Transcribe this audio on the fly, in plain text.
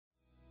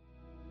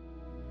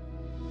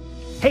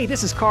Hey,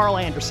 this is Carl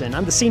Anderson.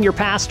 I'm the senior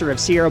pastor of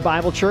Sierra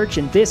Bible Church,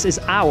 and this is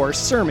our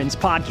Sermons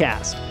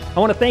Podcast. I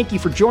want to thank you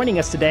for joining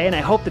us today, and I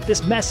hope that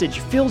this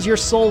message fills your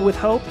soul with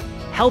hope,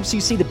 helps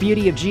you see the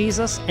beauty of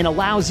Jesus, and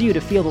allows you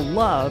to feel the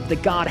love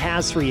that God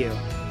has for you.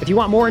 If you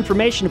want more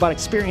information about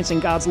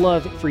experiencing God's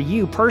love for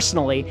you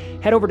personally,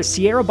 head over to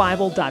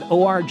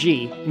sierrabible.org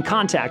and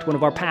contact one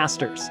of our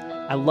pastors.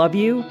 I love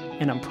you,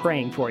 and I'm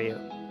praying for you.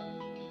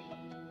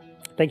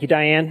 Thank you,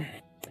 Diane.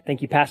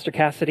 Thank you, Pastor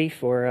Cassidy,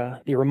 for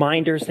the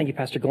reminders. Thank you,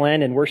 Pastor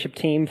Glenn and worship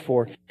team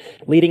for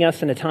leading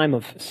us in a time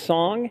of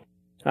song.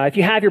 If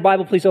you have your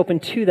Bible, please open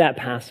to that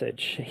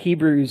passage,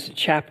 Hebrews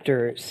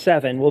chapter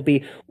 7. We'll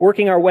be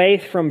working our way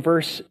from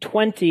verse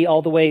 20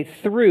 all the way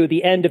through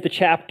the end of the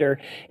chapter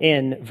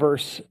in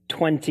verse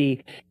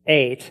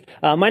 28.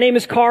 My name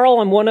is Carl.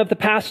 I'm one of the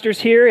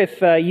pastors here.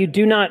 If you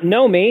do not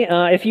know me,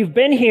 if you've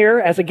been here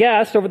as a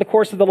guest over the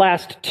course of the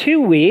last 2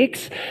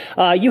 weeks,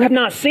 you have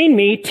not seen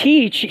me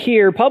teach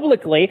here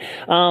publicly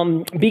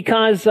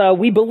because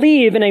we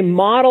believe in a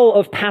model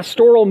of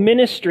pastoral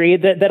ministry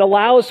that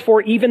allows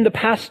for even the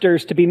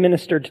pastors to be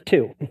ministered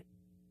to.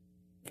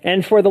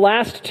 And for the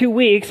last 2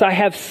 weeks, I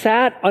have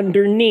sat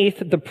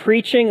underneath the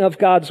preaching of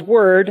God's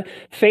Word,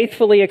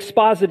 faithfully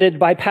exposited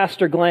by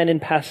Pastor Glenn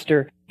and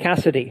Pastor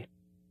Cassidy.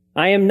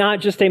 I am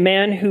not just a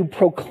man who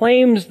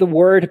proclaims the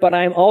Word, but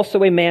I am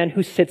also a man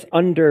who sits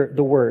under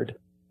the Word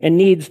and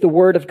needs the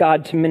Word of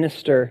God to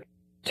minister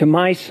to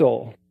my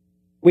soul.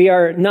 We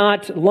are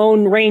not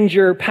Lone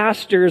Ranger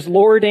pastors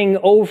lording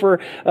over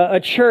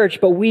a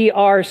church, but we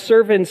are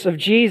servants of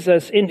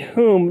Jesus in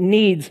whom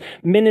needs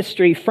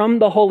ministry from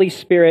the Holy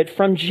Spirit,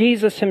 from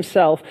Jesus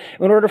himself,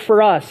 in order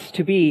for us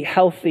to be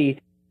healthy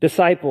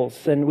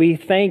disciples. And we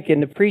thank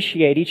and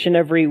appreciate each and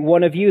every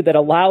one of you that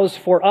allows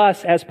for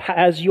us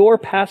as your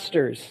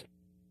pastors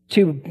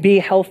to be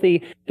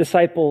healthy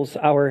disciples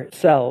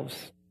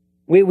ourselves.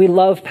 We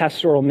love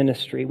pastoral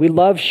ministry. We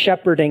love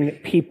shepherding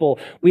people.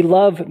 We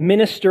love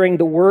ministering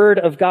the Word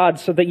of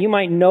God so that you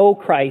might know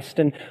Christ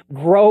and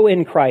grow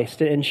in Christ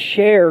and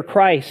share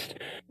Christ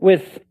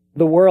with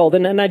the world.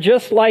 And I'd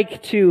just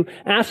like to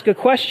ask a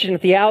question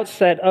at the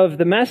outset of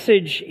the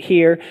message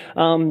here.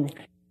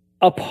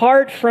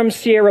 Apart from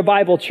Sierra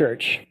Bible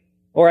Church,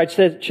 or I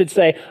should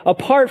say,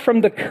 apart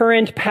from the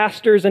current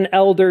pastors and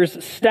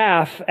elders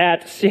staff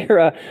at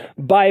Sierra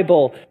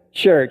Bible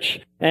Church,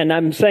 and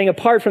I'm saying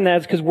apart from that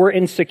is because we're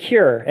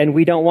insecure and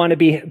we don't want to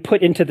be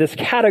put into this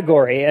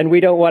category and we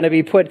don't want to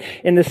be put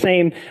in the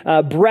same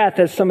breath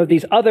as some of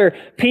these other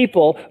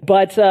people.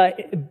 But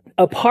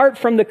apart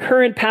from the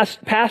current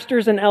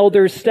pastors and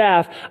elders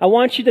staff, I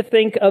want you to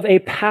think of a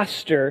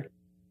pastor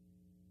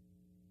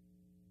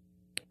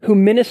who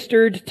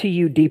ministered to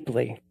you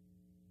deeply.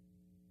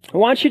 I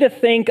want you to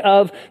think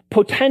of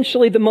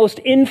potentially the most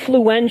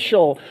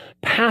influential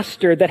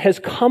pastor that has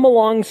come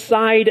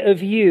alongside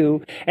of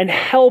you and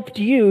helped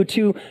you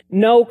to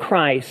know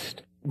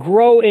Christ,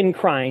 grow in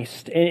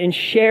Christ, and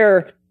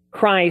share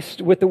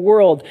Christ with the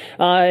world.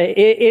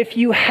 If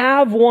you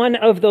have one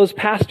of those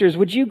pastors,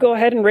 would you go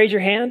ahead and raise your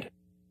hand?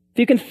 If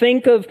you can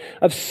think of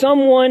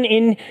someone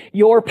in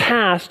your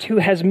past who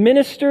has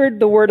ministered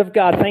the Word of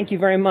God, thank you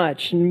very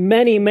much.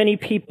 Many, many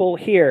people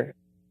here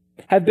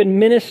have been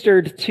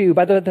ministered to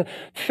by the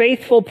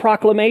faithful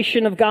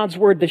proclamation of God's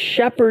Word, the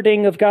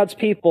shepherding of God's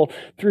people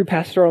through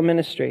pastoral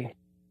ministry.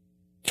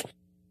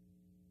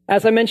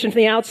 As I mentioned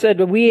from the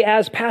outset, we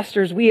as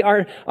pastors, we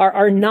are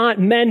not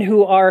men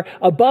who are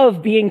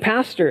above being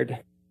pastored.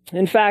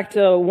 In fact,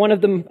 one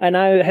of them, and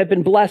I have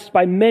been blessed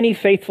by many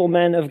faithful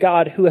men of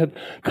God who have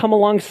come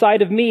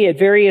alongside of me at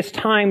various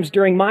times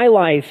during my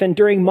life and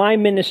during my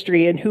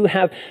ministry and who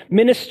have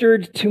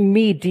ministered to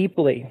me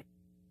deeply.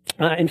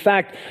 In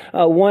fact,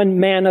 one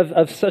man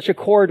of such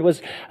accord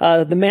was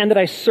the man that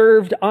I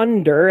served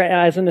under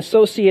as an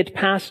associate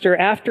pastor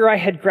after I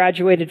had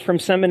graduated from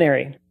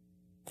seminary.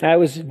 I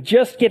was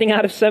just getting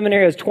out of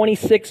seminary. I was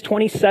 26,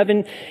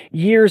 27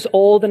 years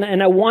old,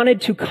 and I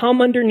wanted to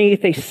come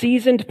underneath a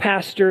seasoned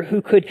pastor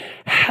who could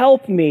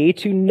help me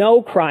to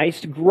know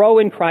Christ, grow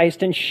in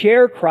Christ, and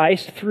share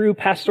Christ through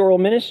pastoral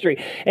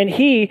ministry. And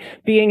he,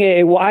 being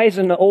a wise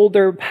and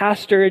older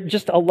pastor,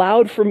 just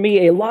allowed for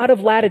me a lot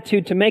of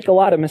latitude to make a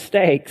lot of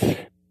mistakes.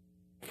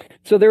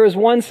 So there was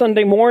one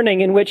Sunday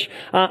morning in which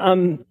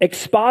I'm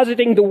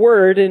expositing the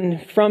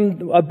Word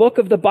from a book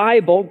of the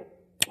Bible,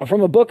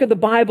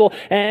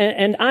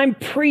 and I'm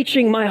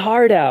preaching my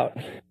heart out.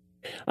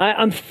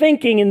 I'm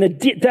thinking in the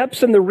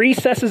depths and the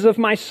recesses of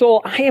my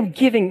soul, I am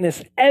giving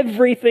this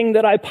everything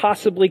that I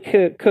possibly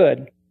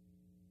could.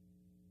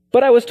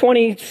 But I was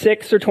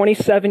 26 or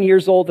 27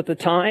 years old at the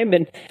time,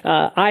 and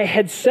I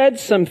had said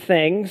some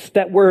things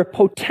that were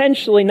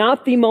potentially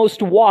not the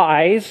most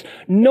wise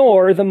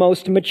nor the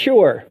most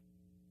mature.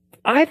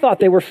 I thought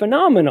they were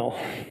phenomenal.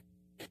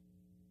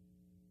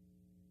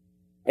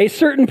 A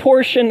certain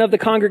portion of the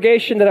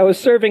congregation that I was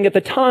serving at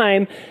the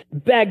time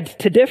begged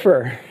to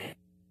differ.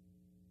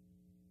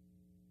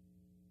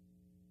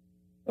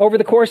 Over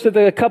the course of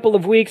the couple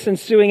of weeks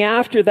ensuing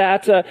after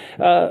that,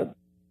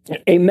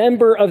 a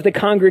member of the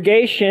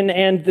congregation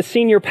and the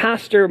senior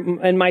pastor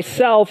and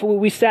myself,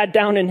 we sat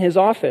down in his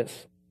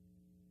office.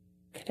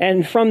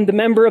 And from the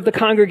member of the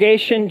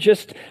congregation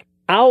just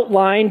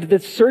outlined the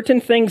certain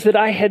things that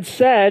I had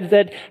said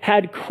that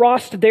had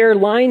crossed their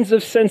lines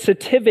of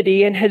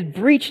sensitivity and had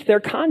breached their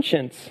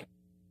conscience.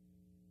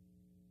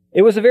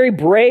 It was a very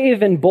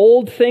brave and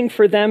bold thing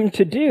for them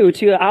to do,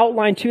 to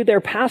outline to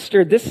their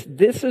pastor, this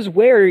is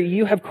where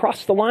you have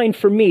crossed the line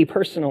for me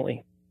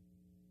personally.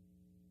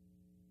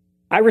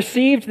 I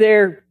received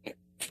their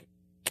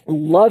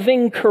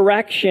loving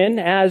correction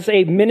as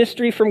a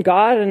ministry from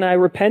God, and I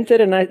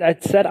repented and I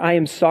said, I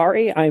am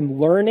sorry, I am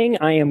learning,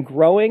 I am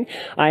growing,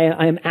 I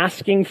am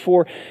asking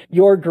for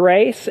your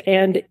grace.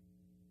 And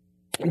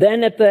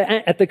then at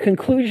the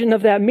conclusion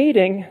of that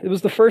meeting, it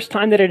was the first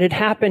time that it had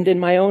happened in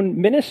my own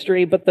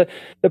ministry, but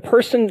the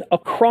person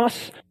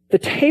across the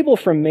table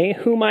from me,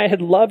 whom I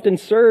had loved and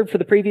served for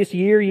the previous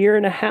year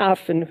and a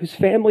half, and whose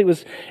family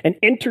was an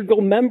integral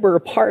member, a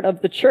part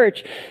of the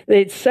church,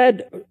 they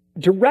said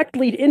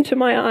directly into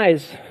my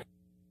eyes,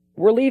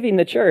 we're leaving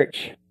the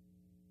church.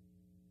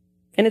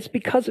 And it's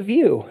because of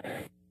you.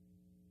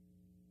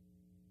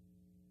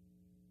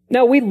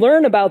 Now, we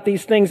learn about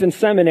these things in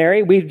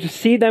seminary. We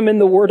see them in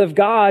the Word of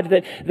God,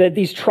 that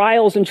these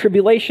trials and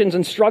tribulations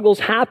and struggles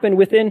happen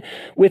within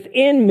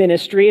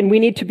ministry, and we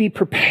need to be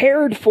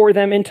prepared for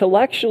them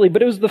intellectually.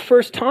 But it was the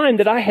first time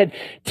that I had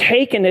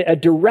taken a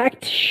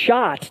direct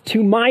shot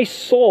to my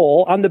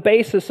soul on the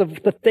basis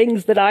of the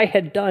things that I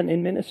had done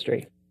in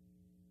ministry.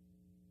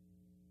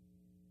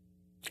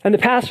 And the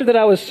pastor that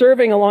I was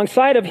serving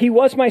alongside of, he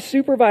was my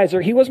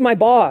supervisor. He was my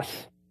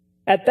boss.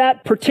 At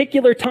that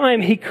particular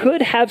time, he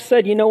could have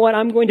said, you know what,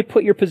 I'm going to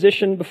put your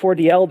position before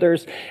the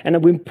elders,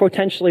 and we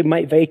potentially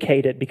might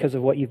vacate it because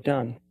of what you've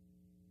done.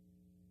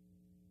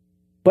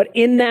 But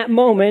in that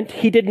moment,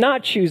 he did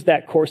not choose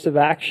that course of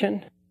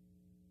action.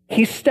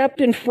 He stepped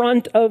in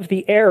front of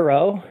the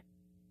arrow,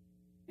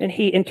 and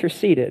he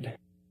interceded.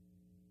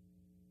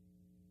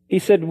 He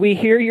said, we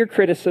hear your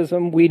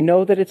criticism. We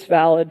know that it's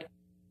valid.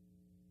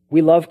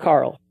 We love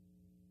Carl.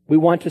 We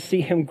want to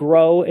see him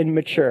grow and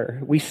mature.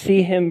 We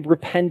see him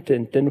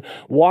repentant and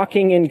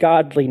walking in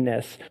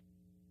godliness.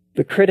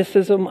 The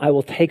criticism I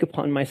will take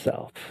upon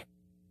myself.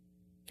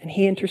 And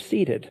he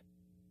interceded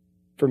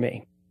for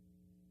me.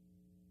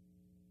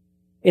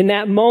 In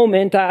that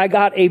moment, I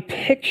got a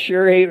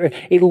picture,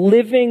 a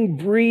living,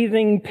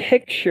 breathing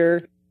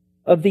picture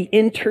of the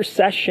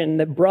intercession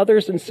that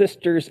brothers and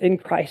sisters in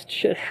Christ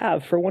should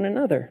have for one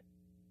another.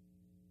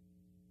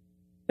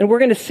 And we're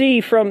going to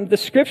see from the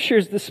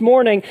scriptures this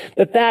morning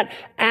that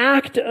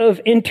act of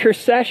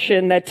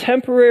intercession, that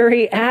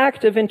temporary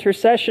act of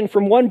intercession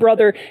from one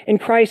brother in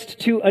Christ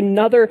to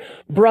another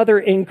brother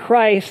in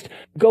Christ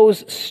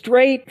goes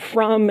straight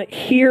from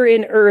here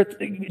in earth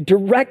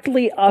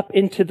directly up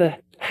into the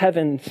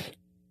heavens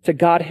to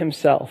God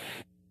himself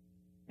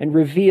and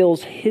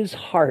reveals his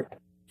heart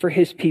for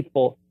his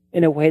people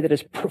in a way that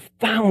is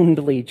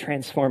profoundly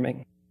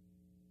transforming.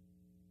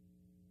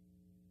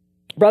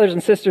 Brothers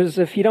and sisters,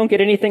 if you don't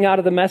get anything out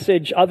of the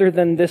message other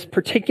than this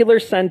particular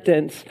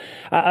sentence,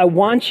 I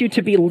want you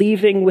to be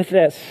leaving with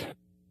this.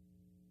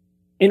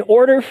 In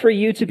order for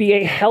you to be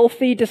a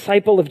healthy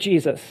disciple of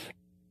Jesus,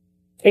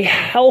 a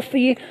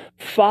healthy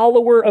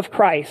follower of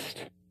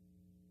Christ,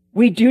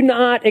 we do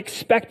not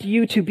expect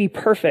you to be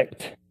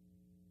perfect,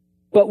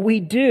 but we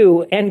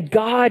do, and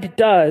God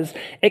does,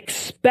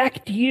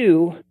 expect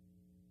you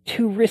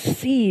to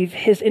receive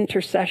his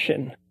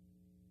intercession,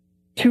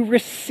 to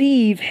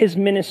receive his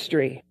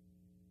ministry,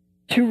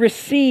 to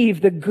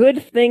receive the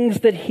good things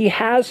that he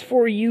has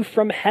for you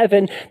from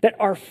heaven that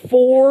are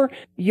for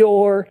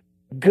your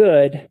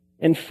good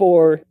and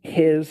for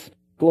his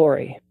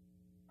glory.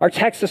 Our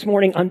text this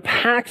morning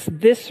unpacks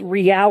this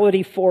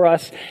reality for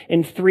us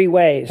in three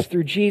ways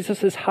through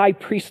Jesus' high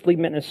priestly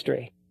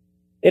ministry.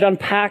 It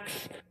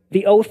unpacks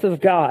the oath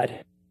of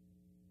God.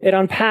 It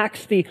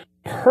unpacks the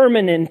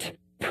permanent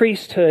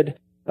priesthood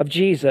of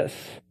Jesus.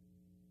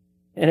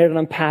 And it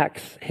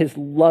unpacks his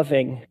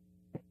loving,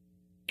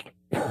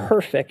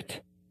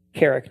 perfect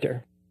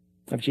character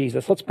of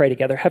Jesus. Let's pray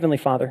together. Heavenly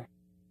Father,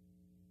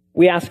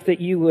 we ask that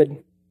you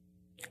would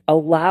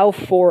allow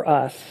for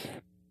us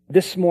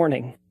this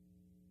morning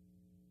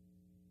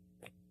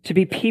to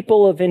be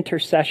people of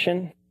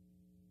intercession,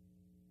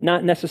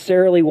 not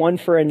necessarily one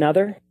for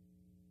another,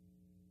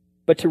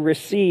 but to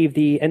receive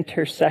the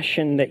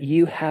intercession that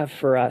you have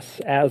for us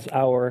as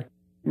our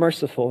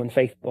merciful and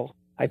faithful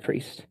high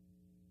priest.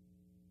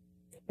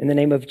 In the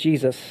name of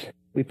Jesus,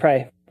 we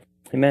pray.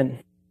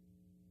 Amen.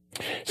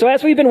 So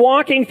as we've been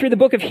walking through the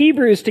book of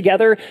Hebrews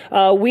together,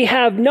 we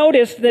have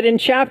noticed that in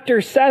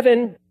chapter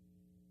 7,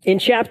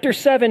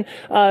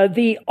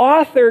 the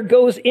author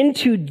goes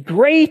into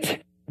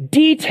great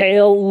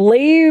detail,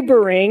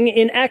 laboring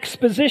in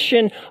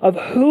exposition of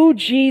who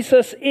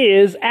Jesus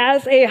is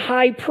as a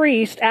high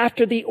priest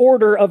after the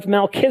order of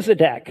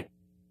Melchizedek.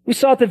 We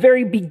saw at the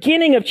very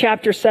beginning of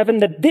chapter 7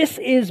 that this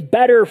is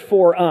better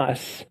for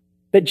us.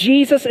 that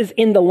Jesus is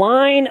in the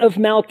line of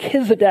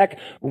Melchizedek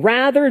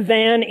rather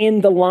than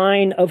in the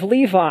line of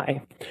Levi.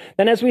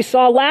 And as we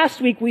saw last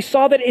week, we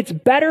saw that it's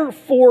better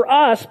for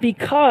us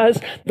because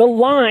the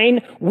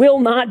line will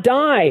not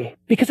die,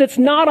 because it's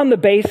not on the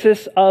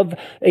basis of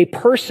a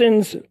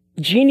person's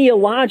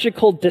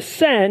genealogical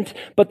descent,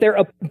 but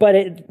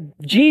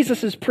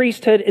Jesus'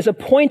 priesthood is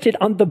appointed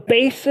on the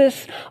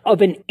basis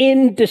of an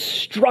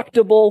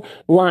indestructible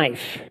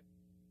life.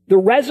 The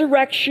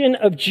resurrection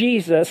of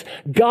Jesus,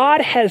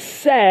 God has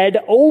said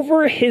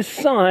over his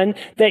Son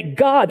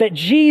that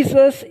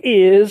Jesus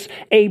is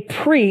a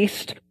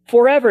priest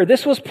forever.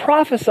 This was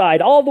prophesied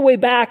all the way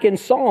back in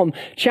Psalm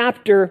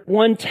chapter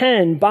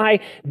 110 by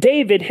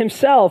David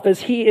himself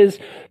as he is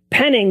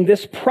penning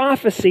this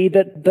prophecy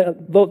that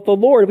the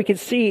Lord, we can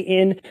see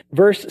in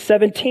verse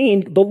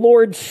 17, the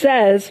Lord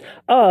says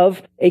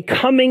of a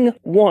coming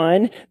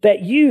one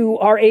that you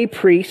are a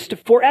priest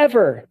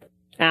forever,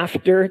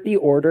 after the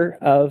order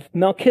of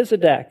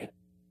Melchizedek.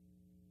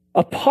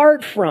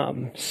 Apart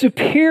from,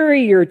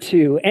 superior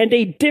to, and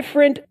a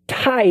different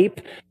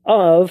type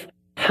of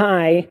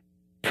high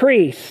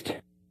priest.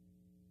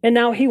 And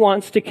now he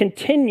wants to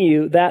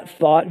continue that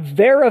thought,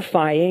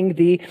 verifying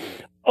the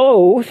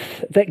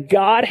oath that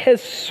God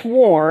has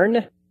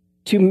sworn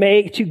to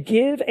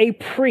give a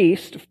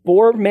priest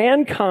for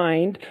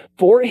mankind,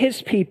 for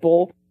his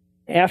people,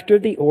 after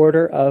the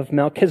order of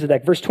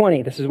Melchizedek. Verse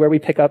 20, this is where we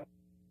pick up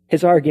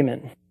his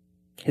argument,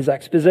 his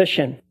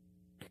exposition.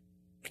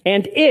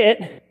 And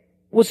it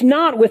was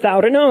not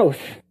without an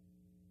oath.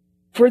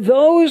 For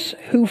those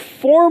who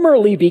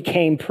formerly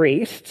became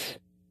priests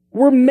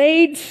were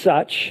made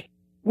such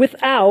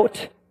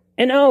without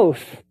an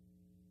oath.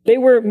 They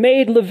were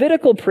made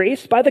Levitical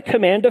priests by the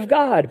command of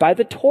God, by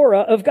the Torah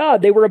of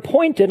God. They were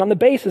appointed on the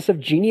basis of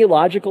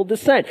genealogical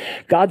descent.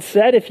 God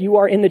said, if you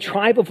are in the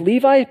tribe of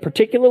Levi,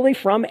 particularly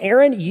from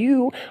Aaron,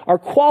 you are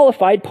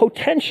qualified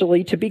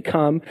potentially to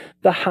become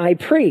the high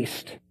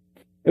priest.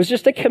 It was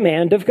just a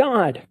command of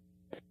God.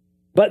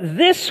 But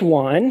this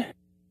one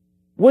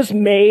was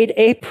made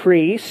a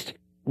priest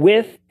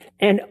with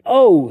an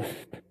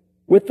oath,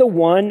 with the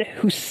one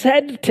who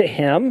said to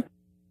him,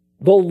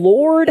 the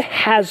Lord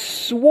has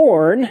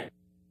sworn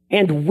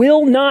and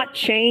will not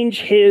change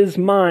his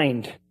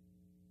mind.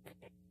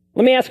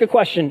 Let me ask a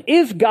question.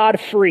 Is God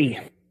free?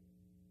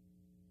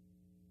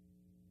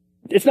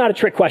 It's not a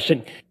trick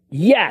question.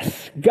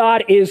 Yes,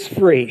 God is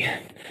free.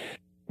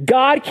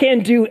 God can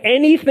do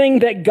anything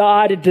that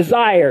God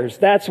desires.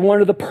 That's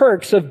one of the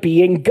perks of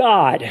being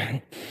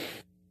God.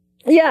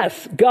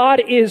 Yes,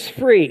 God is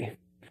free.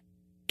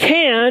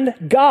 Can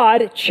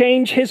God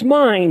change his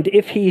mind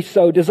if he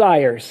so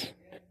desires?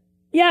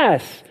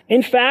 Yes.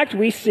 In fact,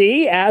 we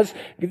see as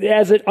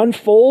it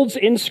unfolds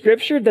in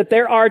Scripture that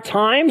there are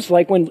times,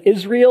 like when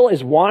Israel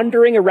is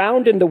wandering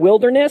around in the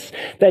wilderness,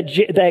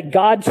 that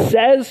God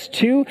says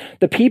to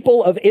the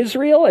people of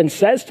Israel and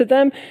says to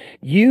them,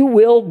 you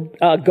will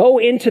go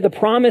into the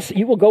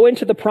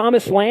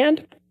promised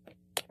land.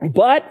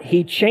 But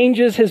he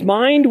changes his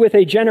mind with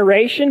a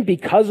generation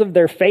because of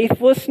their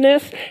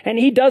faithlessness, and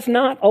he does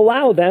not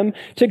allow them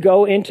to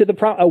go into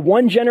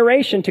one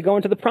generation to go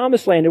into the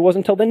promised land. It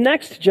wasn't until the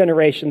next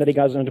generation that he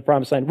goes into the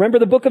promised land. Remember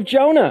the book of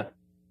Jonah,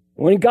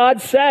 when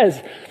God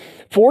says,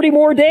 40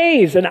 more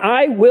days and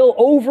I will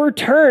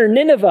overturn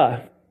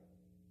Nineveh.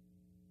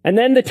 And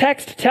then the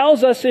text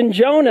tells us in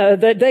Jonah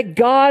that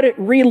God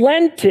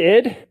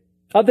relented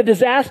of the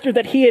disaster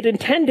that he had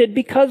intended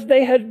because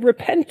they had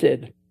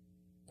repented.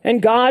 And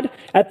God,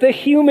 at the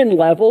human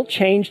level,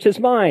 changed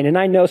his mind. And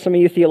I know some of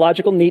you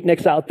theological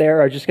neatnicks out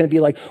there are just going to be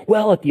like,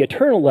 well, at the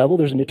eternal level,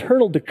 there's an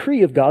eternal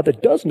decree of God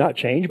that does not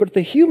change. But at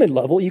the human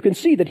level, you can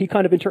see that he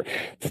kind of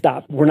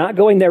Stop. We're not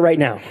going there right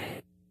now.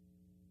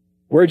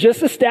 We're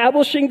just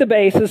establishing the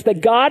basis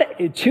that God,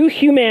 to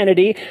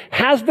humanity,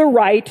 has the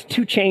right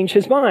to change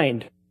his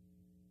mind.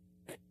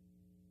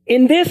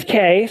 In this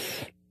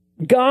case,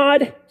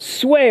 God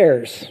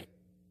swears,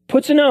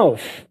 puts an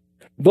oath.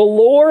 The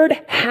Lord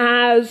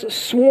has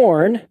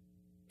sworn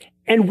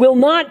and will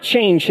not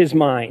change his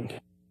mind.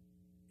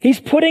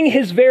 He's putting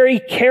his very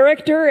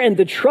character and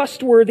the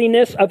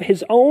trustworthiness of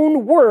his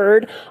own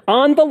word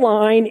on the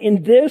line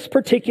in this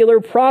particular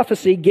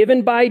prophecy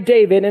given by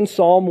David in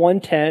Psalm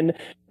 110,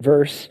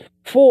 verse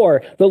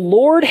 4. The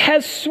Lord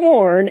has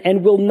sworn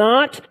and will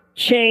not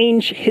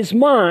change his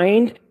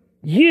mind.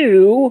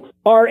 You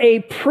are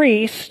a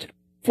priest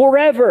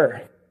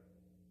forever.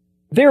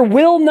 There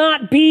will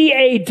not be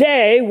a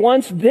day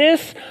once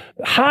this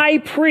high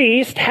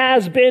priest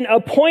has been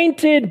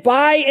appointed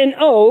by an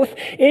oath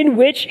in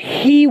which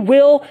he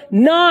will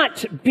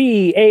not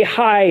be a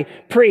high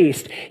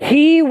priest.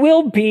 He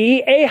will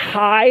be a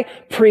high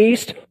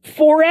priest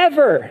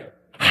forever.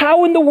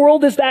 How in the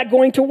world is that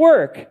going to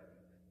work?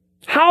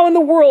 How in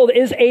the world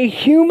is a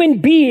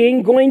human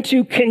being going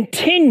to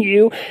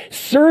continue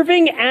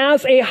serving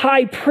as a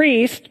high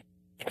priest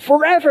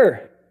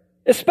forever?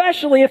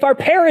 Especially if our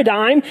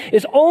paradigm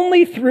is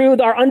only through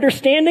our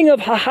understanding of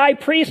a high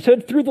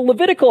priesthood through the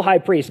Levitical high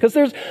priest, because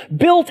there's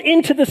built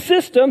into the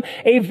system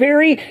a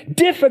very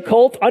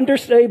difficult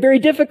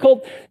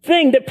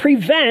thing that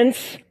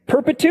prevents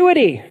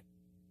perpetuity.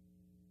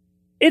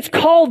 It's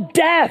called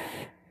death.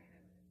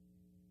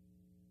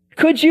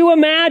 Could you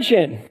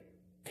imagine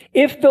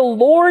if the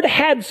Lord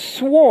had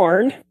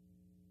sworn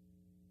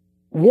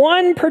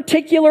one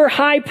particular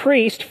high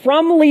priest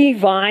from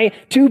Levi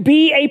to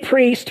be a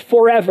priest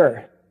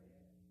forever?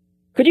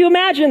 Could you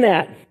imagine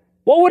that?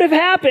 What would have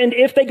happened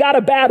if they got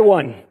a bad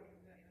one?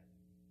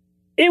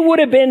 It would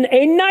have been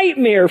a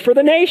nightmare for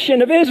the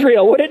nation of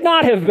Israel, would it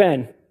not have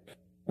been?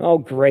 Oh,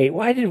 great.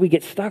 Why did we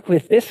get stuck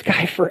with this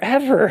guy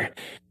forever?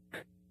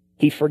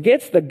 He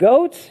forgets the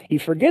goats. He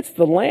forgets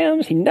the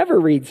lambs. He never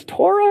reads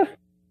Torah.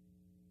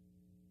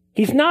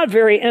 He's not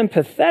very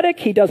empathetic.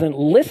 He doesn't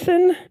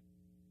listen.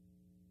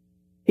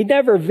 He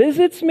never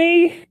visits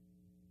me.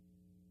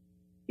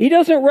 He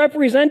doesn't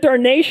represent our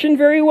nation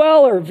very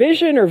well, or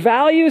vision or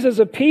values as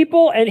a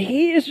people, and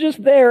he is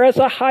just there as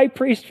a high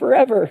priest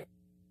forever.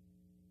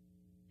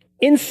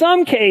 In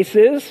some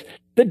cases,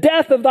 the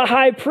death of the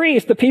high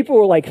priest, the people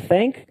were like,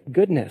 thank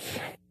goodness.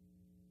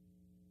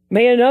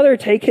 May another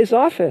take his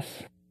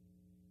office.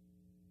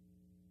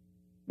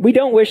 We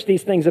don't wish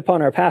these things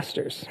upon our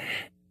pastors.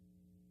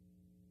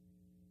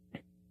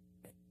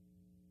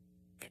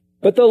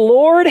 But the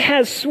Lord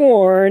has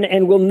sworn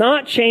and will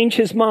not change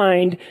his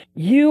mind.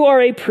 You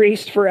are a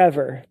priest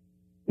forever.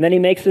 And then he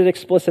makes it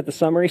explicit, the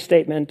summary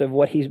statement of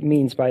what he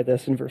means by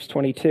this in verse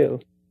 22.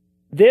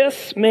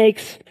 This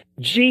makes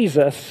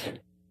Jesus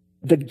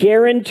the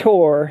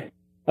guarantor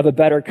of a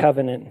better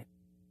covenant.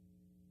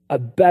 A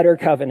better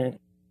covenant.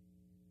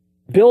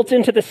 Built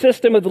into the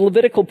system of the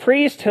Levitical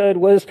priesthood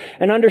was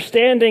an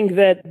understanding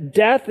that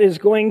death is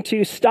going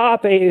to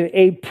stop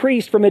a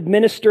priest from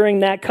administering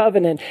that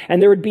covenant,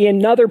 and there would be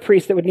another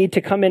priest that would need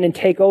to come in and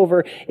take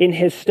over in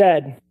his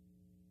stead.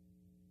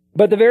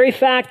 But the very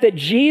fact that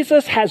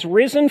Jesus has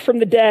risen from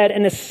the dead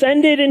and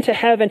ascended into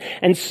heaven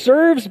and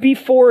serves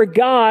before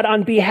God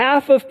on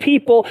behalf of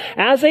people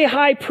as a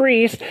high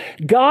priest,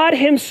 God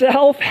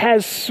himself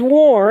has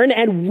sworn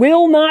and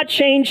will not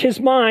change his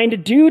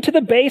mind due to the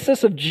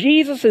basis of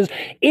Jesus'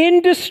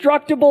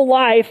 indestructible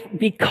life.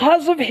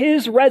 Because of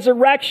his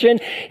resurrection,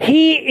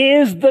 he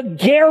is the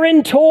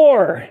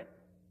guarantor.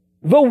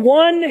 The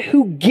one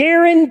who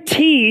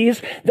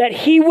guarantees that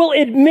he will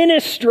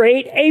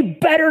administrate a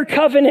better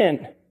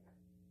covenant.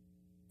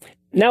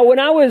 Now, when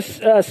I was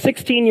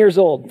 16 years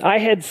old, I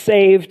had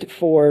saved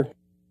for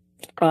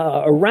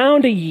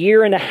around a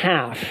year and a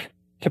half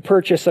to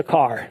purchase a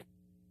car.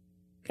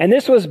 And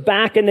this was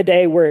back in the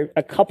day where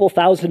a couple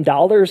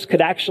 $1,000s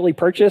could actually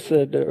purchase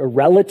a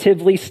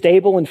relatively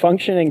stable and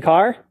functioning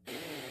car.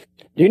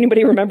 Do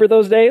anybody remember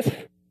those days?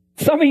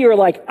 Some of you are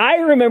like, I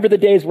remember the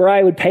days where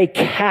I would pay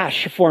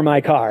cash for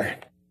my car.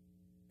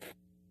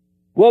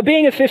 Well,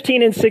 being a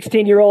 15 and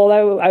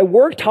 16-year-old, I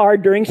worked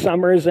hard during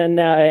summers and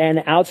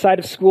outside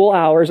of school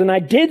hours, and I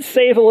did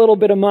save a little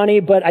bit of money,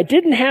 but I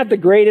didn't have the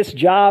greatest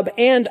job,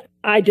 and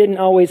I didn't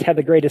always have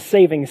the greatest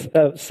savings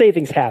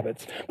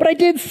habits. But I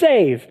did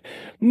save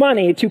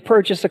money to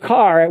purchase a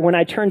car when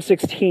I turned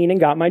 16 and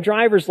got my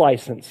driver's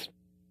license.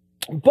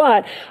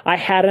 But I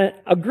had an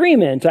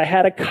agreement, I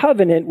had a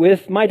covenant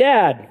with my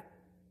dad,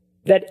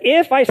 that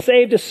if I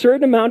saved a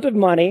certain amount of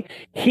money,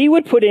 he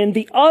would put in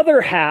the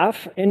other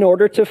half in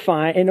order to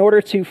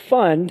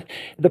fund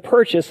the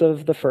purchase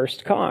of the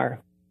first car.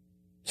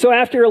 So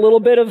after a little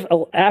bit of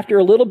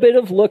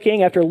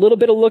looking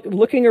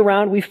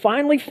around, we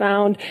finally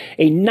found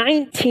a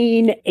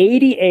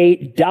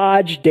 1988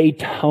 Dodge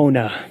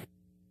Daytona.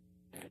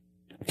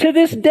 To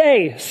this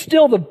day,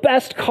 still the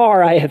best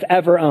car I have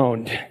ever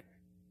owned.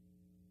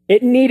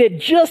 It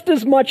needed just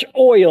as much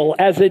oil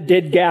as it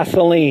did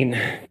gasoline.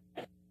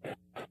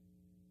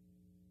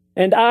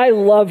 And I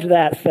loved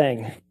that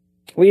thing.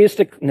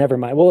 Never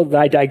mind. Well,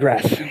 I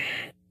digress.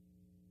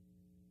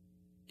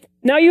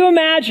 Now you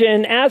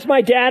imagine, as my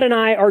dad and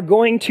I are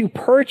going to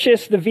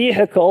purchase the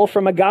vehicle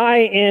from a guy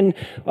in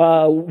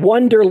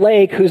Wonder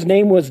Lake whose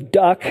name was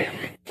Duck.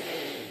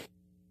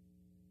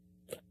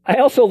 I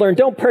also learned,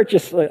 don't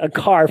purchase a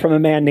car from a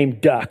man named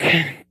Duck.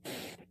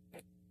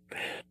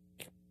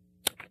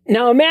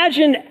 Now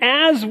imagine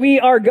as we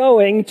are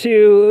going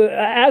to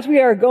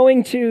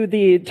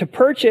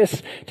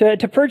purchase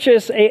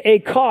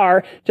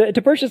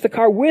the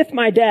car with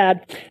my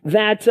dad,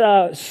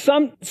 that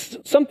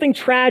something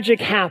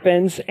tragic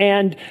happens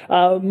and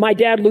my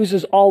dad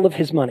loses all of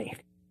his money.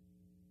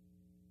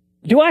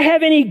 Do I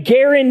have any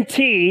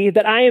guarantee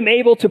that I am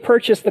able to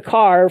purchase the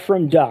car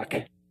from Duck?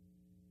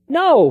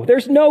 No,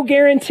 there's no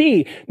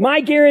guarantee.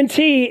 My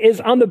guarantee is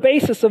on the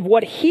basis of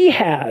what he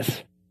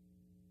has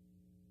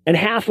and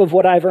half of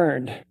what I've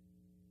earned.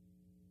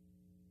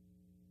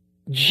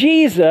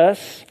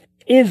 Jesus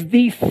is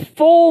the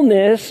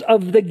fullness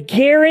of the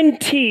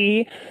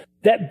guarantee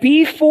that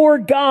before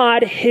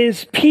God,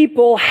 his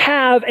people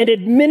have an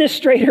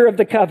administrator of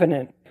the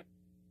covenant.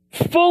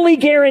 fully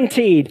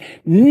guaranteed,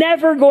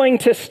 never going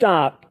to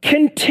stop,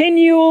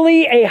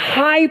 continually a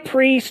high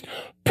priest,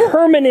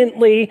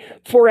 permanently,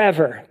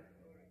 forever.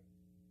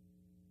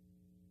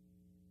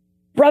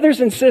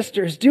 Brothers and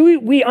sisters, do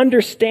we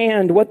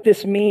understand what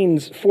this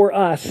means for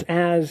us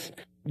as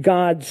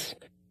God's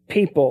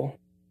people?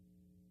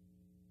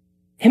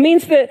 It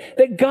means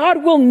that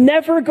God will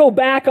never go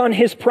back on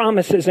his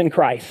promises in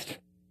Christ.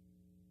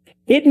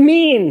 It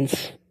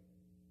means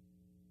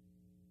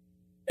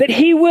that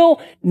he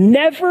will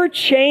never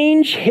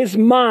change his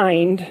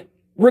mind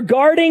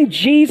regarding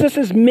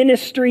Jesus'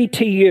 ministry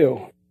to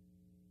you.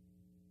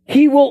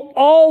 He will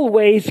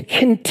always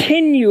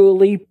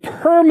continually,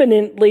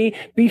 permanently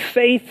be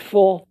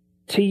faithful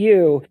to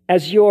you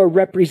as your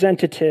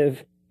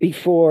representative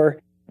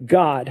before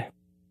God.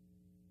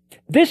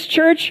 This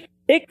church,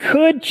 it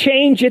could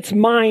change its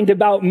mind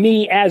about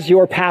me as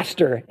your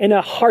pastor in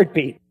a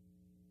heartbeat.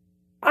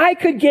 I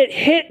could get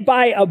hit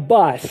by a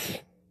bus,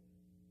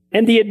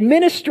 and the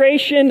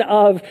administration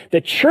of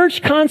the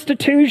church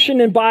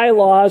constitution and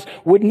bylaws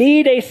would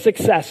need a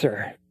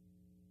successor.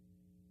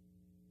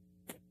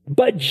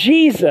 But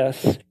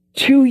Jesus,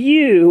 to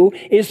you,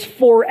 is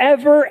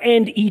forever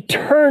and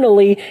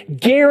eternally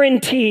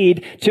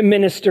guaranteed to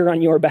minister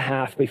on your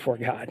behalf before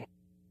God.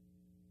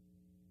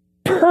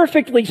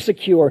 Perfectly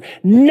secure,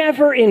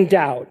 never in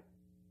doubt.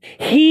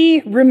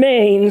 He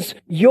remains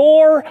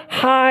your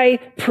high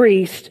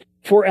priest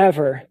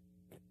forever.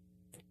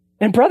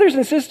 And brothers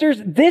and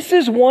sisters, this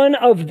is one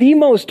of the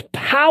most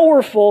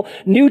powerful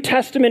New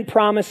Testament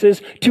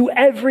promises to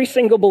every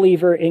single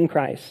believer in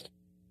Christ.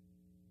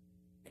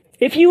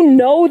 If you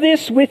know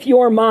this with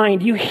your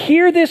mind, you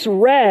hear this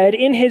read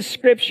in his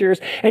scriptures,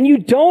 and you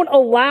don't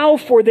allow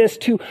for this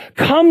to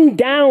come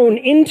down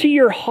into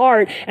your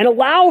heart and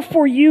allow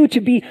for you to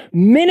be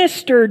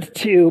ministered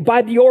to by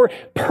your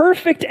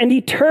perfect and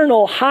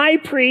eternal high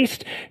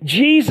priest,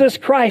 Jesus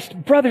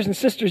Christ, brothers and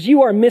sisters,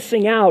 you are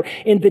missing out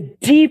in the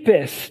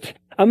deepest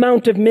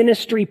amount of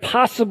ministry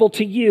possible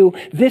to you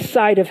this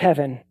side of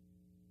heaven.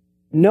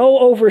 No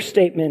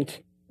overstatement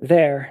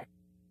there.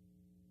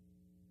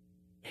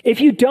 If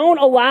you don't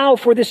allow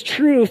for this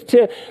truth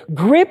to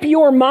grip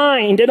your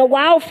mind and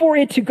allow for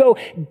it to go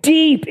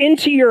deep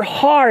into your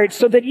heart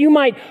so that you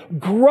might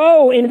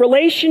grow in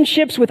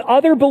relationships with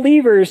other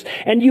believers,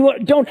 and you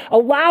don't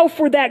allow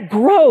for that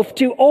growth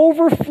to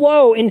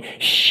overflow in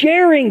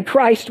sharing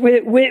Christ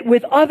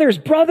with others,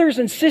 brothers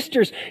and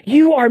sisters,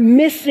 you are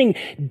missing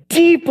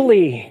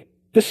deeply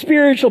the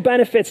spiritual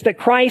benefits that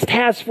Christ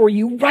has for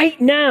you right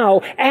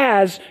now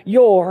as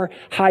your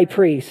high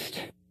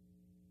priest.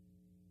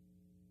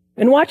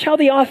 And watch how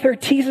the author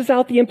teases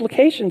out the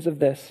implications of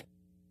this.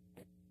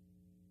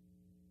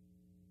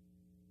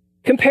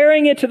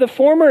 Comparing it to the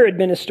former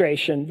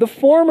administration, the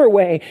former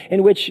way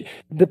in which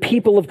the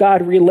people of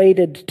God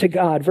related to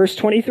God. Verse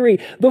 23,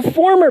 the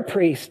former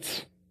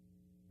priests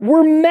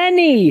were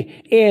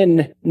many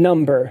in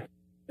number.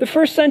 The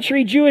first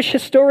century Jewish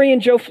historian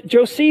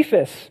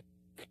Josephus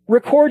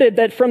recorded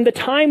that from the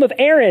time of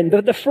Aaron,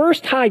 the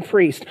first high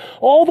priest,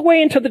 all the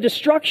way until the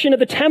destruction of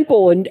the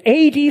temple in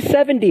AD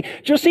 70,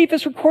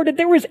 Josephus recorded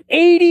there was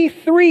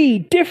 83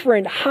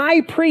 different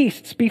high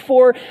priests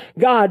before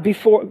God,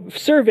 before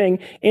serving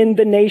in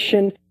the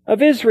nation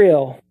of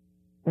Israel.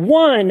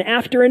 One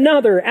after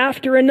another,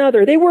 after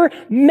another. They were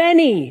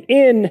many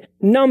in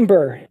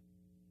number.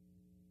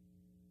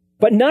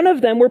 But none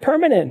of them were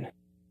permanent.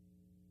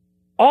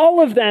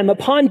 All of them,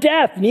 upon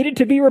death, needed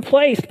to be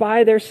replaced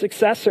by their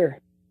successor.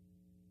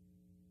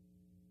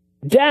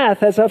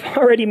 Death, as I've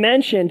already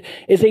mentioned,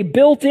 is a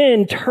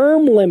built-in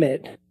term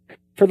limit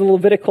for the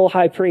Levitical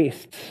high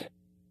priests.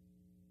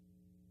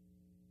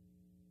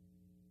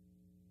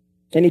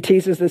 And he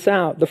teases this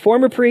out. The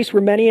former priests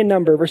were many in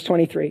number, verse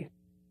 23,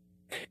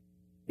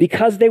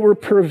 because they were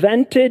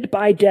prevented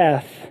by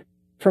death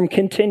from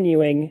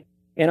continuing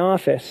in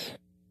office.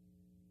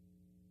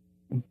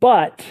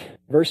 But,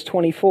 verse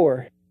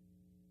 24,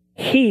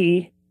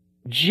 he,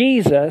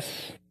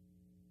 Jesus,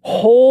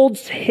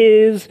 holds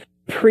his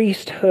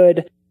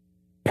priesthood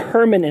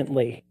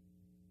permanently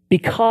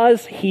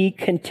because he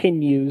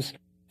continues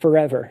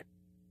forever.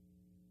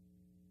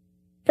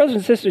 Brothers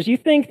and sisters, you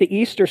think the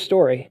Easter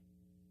story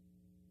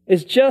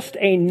is just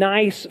a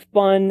nice,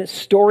 fun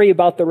story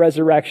about the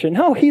resurrection?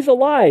 No, he's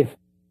alive.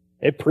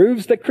 It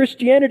proves that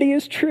Christianity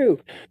is true.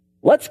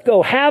 Let's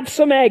go have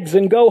some eggs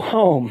and go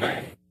home.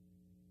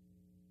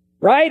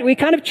 Right? We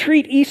kind of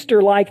treat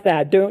Easter like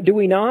that, do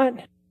we not?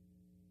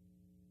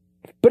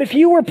 But if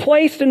you were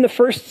placed in the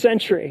first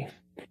century,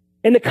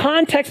 in the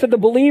context of the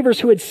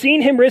believers who had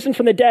seen him risen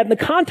from the dead, in the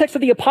context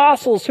of the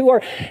apostles who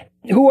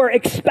are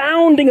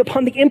expounding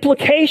upon the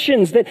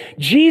implications that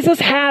Jesus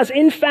has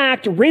in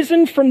fact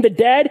risen from the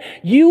dead,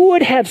 you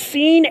would have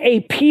seen a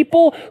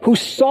people who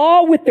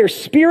saw with their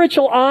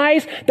spiritual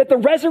eyes that the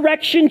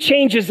resurrection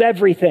changes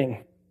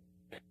everything.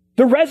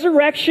 The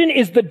resurrection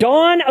is the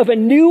dawn of a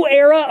new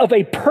era of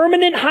a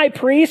permanent high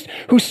priest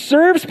who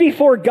serves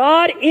before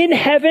God in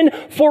heaven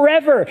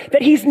forever,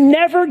 that he's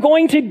never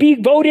going to be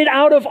voted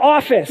out of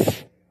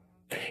office.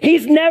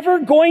 He's never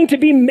going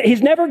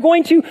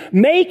to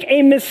make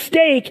a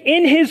mistake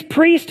in his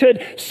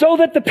priesthood so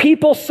that the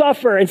people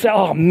suffer and say,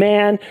 oh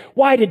man,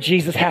 why did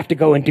Jesus have to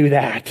go and do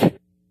that?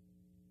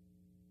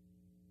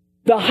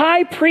 The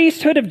high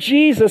priesthood of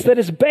Jesus that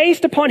is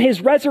based upon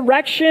his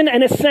resurrection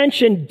and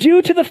ascension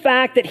due to the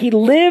fact that he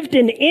lived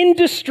an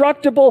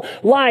indestructible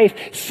life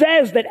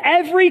says that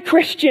every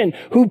Christian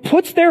who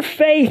puts their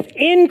faith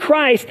in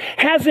Christ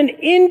has an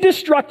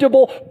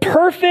indestructible,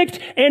 perfect,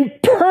 and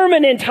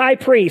permanent high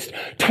priest.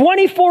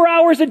 24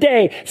 hours a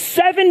day,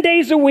 7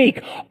 days a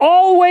week,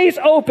 always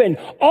open,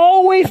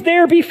 always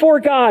there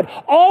before God,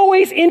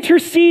 always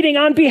interceding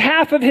on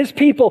behalf of his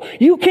people.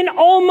 You can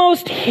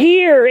almost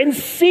hear and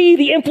see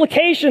the implications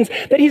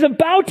that he's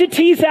about to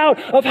tease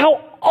out of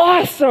how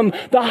awesome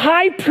the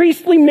high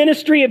priestly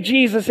ministry of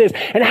Jesus is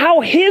and how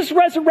his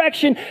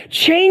resurrection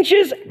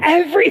changes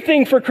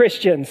everything for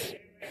Christians.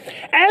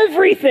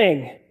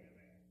 Everything.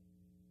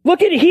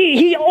 Look at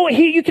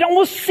you can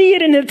almost see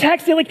it in the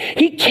text. Like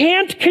he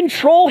can't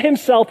control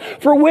himself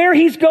for where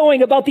he's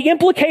going about the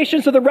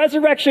implications of the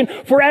resurrection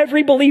for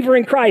every believer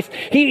in Christ.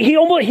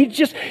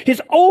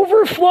 He's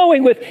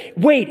overflowing with,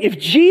 wait, if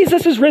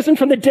Jesus is risen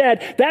from the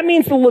dead, that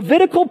means the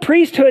Levitical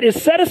priesthood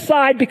is set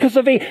aside because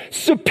of a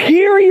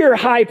superior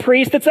high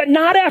priest that's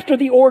not after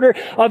the order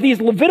of these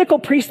Levitical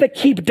priests that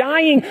keep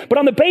dying, but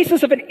on the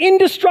basis of an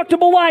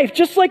indestructible life,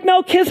 just like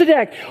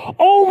Melchizedek.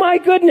 Oh my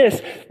goodness.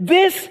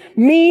 This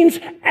means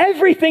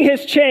everything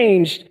has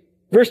changed.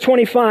 Verse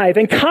 25,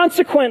 and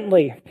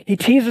consequently, he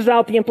teases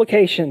out the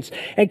implications,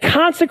 and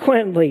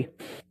consequently,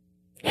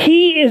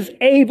 he is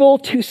able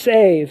to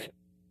save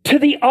to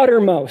the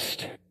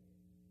uttermost.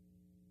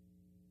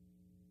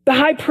 The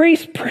high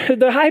priest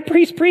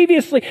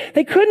previously,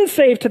 they couldn't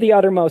save to the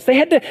uttermost. They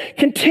had to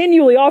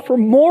continually offer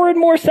more and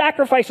more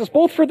sacrifices,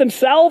 both for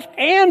themselves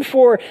and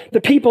for the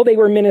people they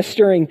were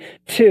ministering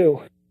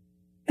to.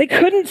 They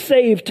couldn't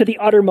save to the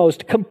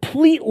uttermost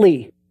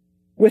completely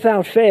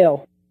without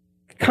fail.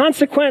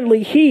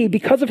 Consequently, he,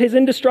 because of his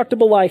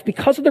indestructible life,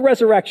 because of the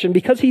resurrection,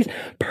 because he's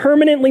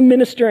permanently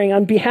ministering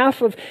on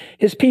behalf of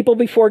his people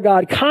before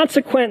God,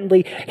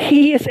 consequently,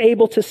 he is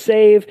able to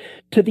save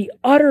to the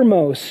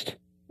uttermost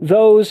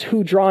those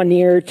who draw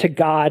near to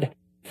God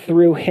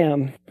through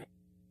him.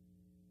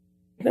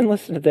 Then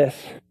listen to this.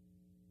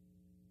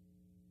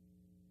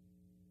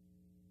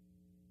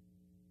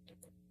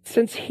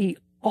 Since he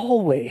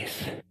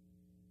always,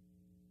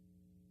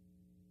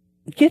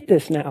 get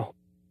this now,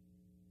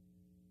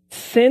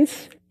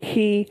 since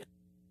he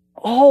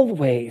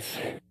always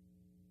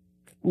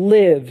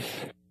lives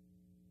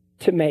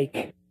to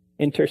make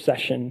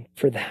intercession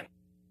for them.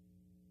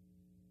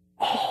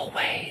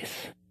 Always.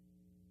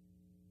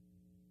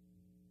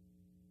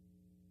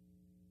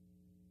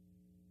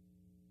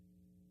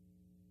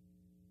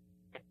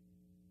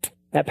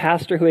 That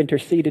pastor who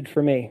interceded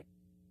for me,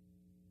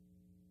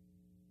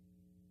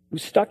 who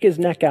stuck his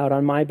neck out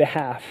on my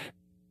behalf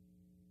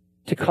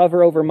to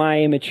cover over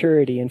my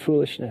immaturity and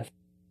foolishness,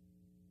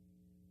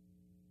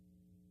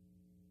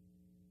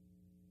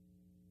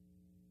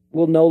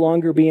 will no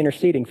longer be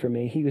interceding for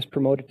me. He was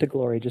promoted to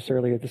glory just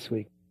earlier this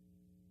week.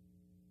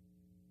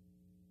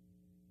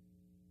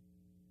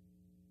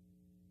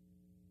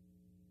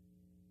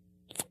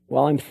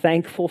 While I'm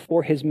thankful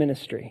for his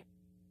ministry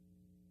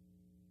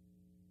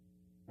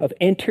of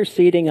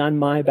interceding on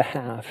my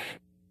behalf,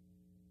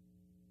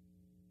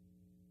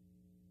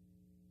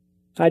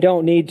 I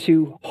don't need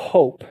to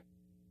hope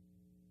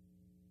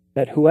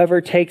that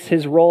whoever takes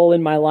his role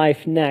in my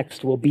life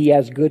next will be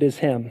as good as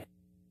him.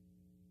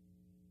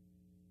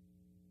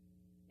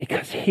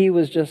 Because he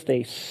was just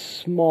a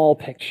small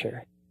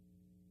picture,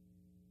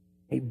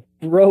 a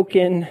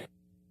broken,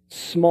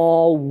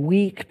 small,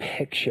 weak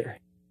picture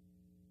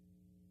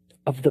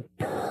of the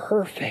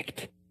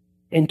perfect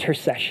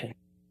intercession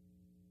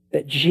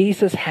that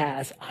Jesus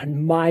has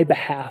on my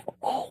behalf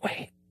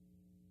always.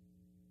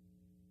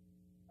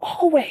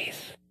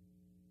 Always.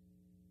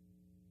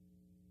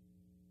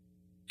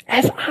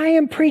 As I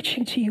am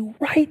preaching to you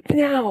right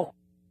now,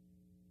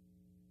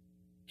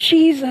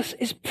 Jesus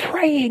is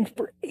praying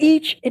for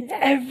each and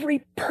every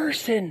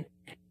person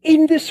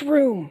in this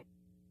room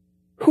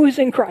who is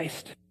in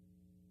Christ.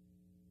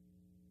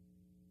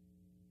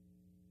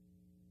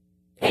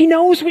 He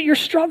knows what you're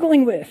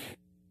struggling with.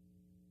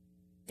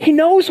 He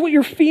knows what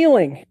you're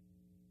feeling.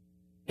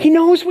 He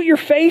knows what you're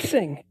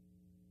facing.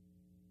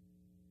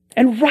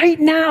 And right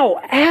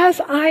now,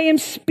 as I am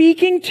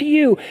speaking to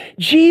you,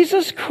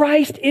 Jesus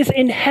Christ is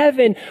in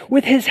heaven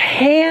with his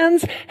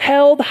hands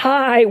held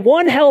high and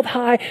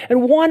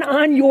one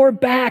on your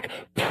back,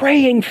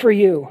 praying for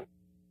you,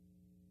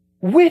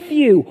 with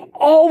you,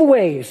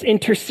 always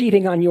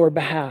interceding on your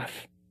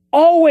behalf,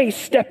 always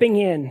stepping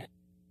in.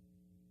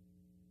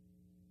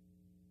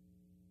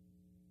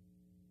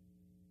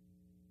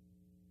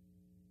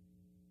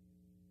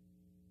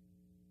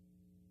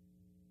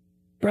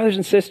 Brothers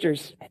and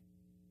sisters,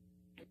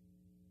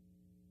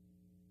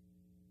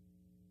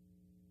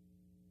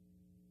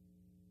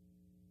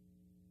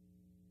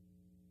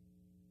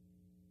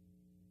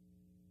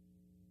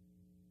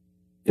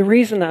 The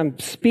reason I'm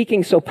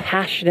speaking so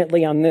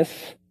passionately on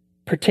this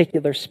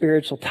particular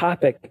spiritual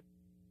topic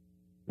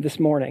this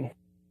morning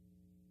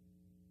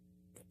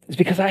is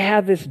because I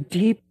have this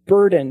deep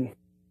burden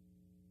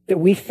that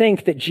we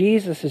think that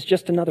Jesus is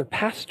just another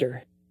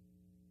pastor.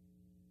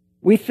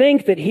 We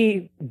think that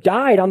he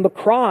died on the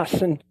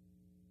cross and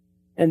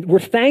we're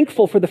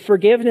thankful for the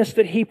forgiveness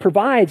that he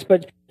provides,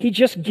 but he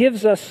just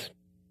gives us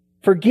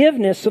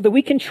forgiveness so that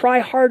we can try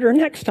harder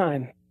next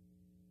time.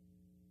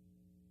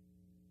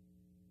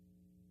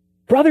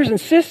 Brothers and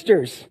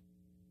sisters,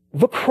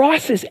 the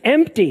cross is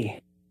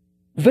empty.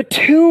 The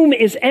tomb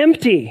is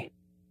empty.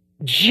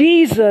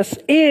 Jesus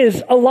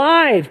is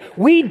alive.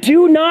 We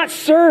do not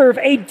serve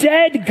a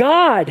dead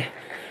God.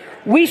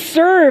 We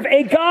serve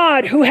a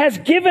God who has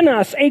given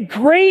us a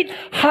great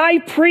high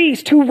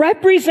priest who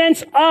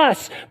represents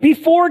us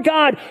before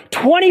God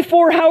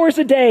 24 hours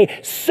a day,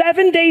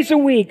 7 days a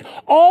week,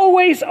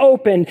 always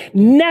open,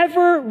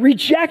 never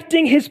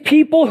rejecting his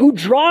people who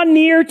draw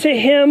near to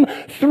him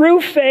through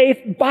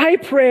faith by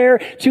prayer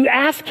to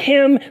ask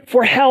him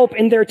for help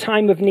in their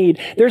time of need.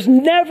 There's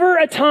never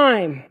a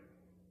time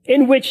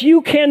in which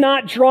you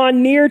cannot draw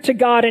near to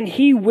God and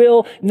he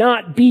will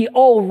not be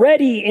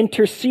already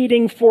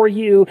interceding for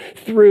you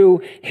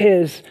through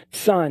his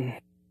Son.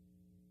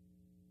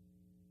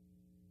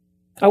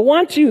 I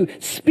want to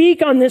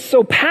speak on this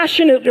so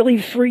passionately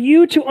for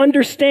you to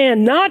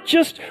understand, not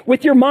just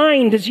with your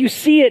mind as you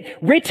see it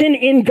written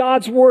in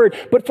God's word,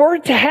 but for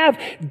it to have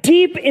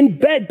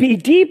be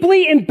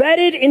deeply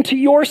embedded into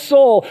your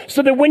soul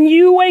so that when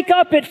you wake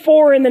up at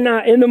 4 in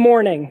the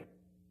morning,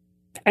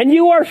 and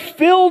you are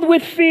filled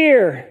with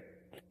fear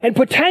and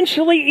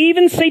potentially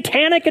even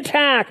satanic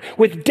attack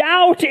with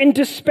doubt and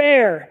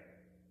despair,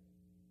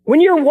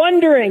 when you're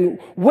wondering,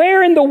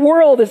 where in the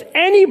world is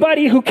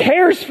anybody who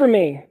cares for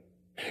me?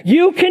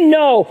 You can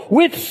know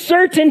with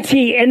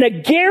certainty and a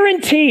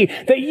guarantee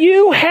that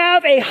you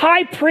have a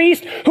high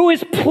priest who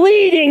is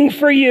pleading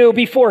for you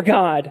before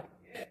God,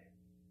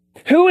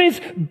 who is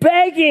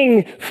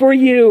begging for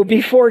you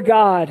before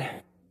God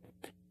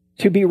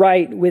to be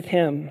right with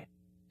him.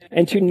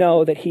 And to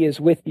know that he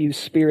is with you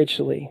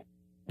spiritually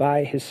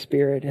by his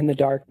Spirit in the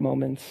dark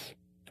moments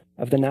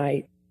of the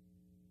night.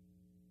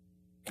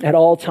 At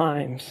all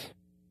times,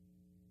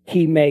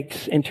 he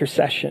makes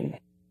intercession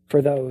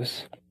for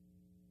those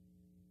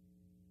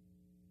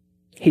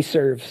he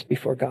serves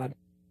before God.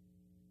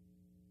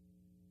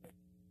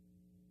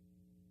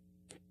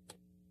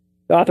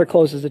 The author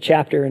closes the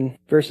chapter in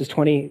verses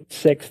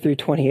 26 through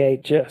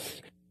 28,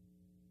 just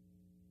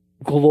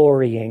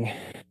glorying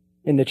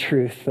in the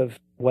truth of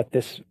what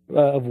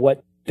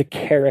the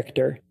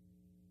character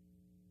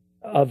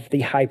of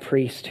the high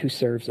priest who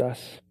serves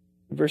us.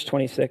 Verse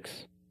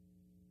 26.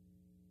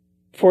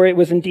 For it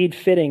was indeed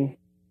fitting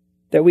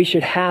that we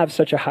should have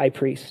such a high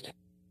priest,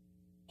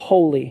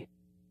 holy,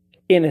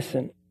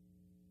 innocent,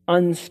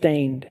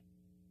 unstained,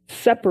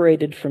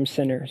 separated from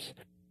sinners,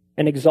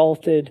 and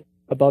exalted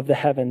above the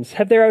heavens.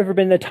 Have there ever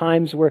been the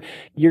times where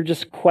you're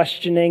just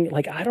questioning,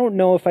 I don't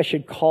know if I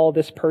should call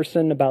this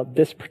person about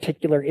this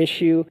particular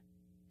issue?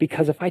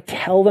 Because if I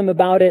tell them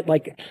about it,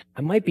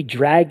 I might be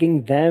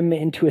dragging them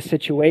into a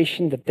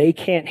situation that they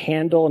can't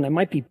handle, and I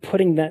might be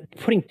putting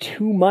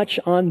too much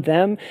on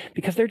them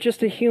because they're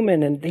just a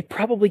human and they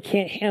probably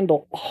can't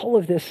handle all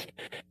of this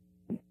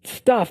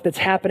stuff that's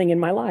happening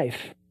in my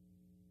life.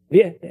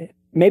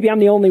 Maybe I'm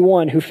the only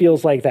one who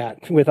feels like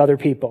that with other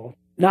people,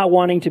 not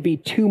wanting to be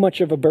too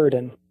much of a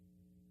burden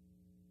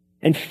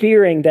and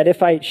fearing that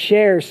if I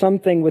share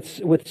something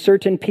with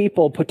certain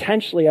people,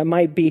 potentially I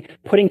might be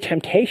putting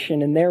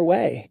temptation in their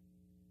way.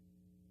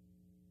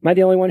 Am I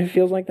the only one who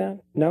feels like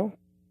that? No?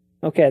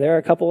 Okay, there are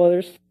a couple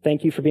others.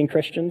 Thank you for being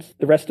Christians.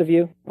 The rest of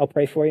you, I'll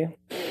pray for you.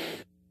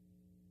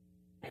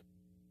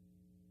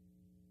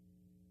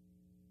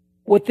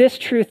 What this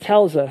truth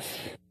tells us,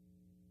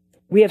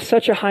 we have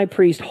such a high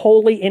priest,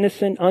 holy,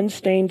 innocent,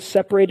 unstained,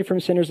 separated from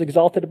sinners,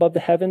 exalted above the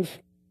heavens.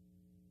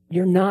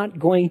 You're not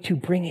going to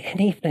bring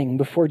anything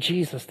before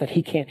Jesus that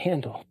he can't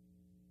handle.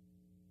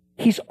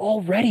 He's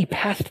already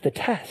passed the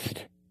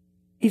test.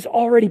 He's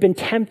already been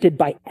tempted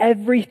by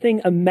everything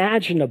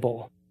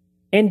imaginable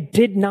and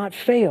did not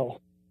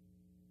fail.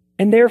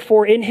 And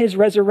therefore, in his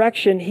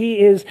resurrection, he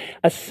is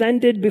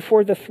ascended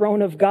before the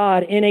throne of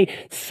God in a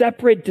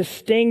separate,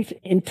 distinct,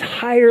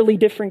 entirely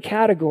different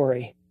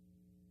category,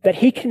 that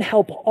he can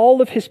help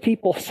all of his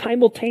people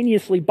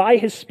simultaneously by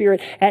his Spirit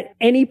at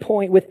any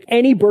point with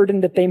any burden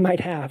that they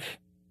might have.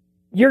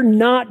 You're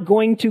not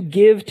going to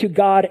give to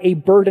God a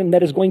burden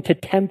that is going to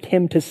tempt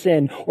him to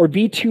sin or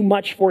be too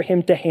much for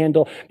him to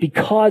handle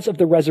because of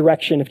the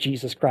resurrection of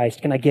Jesus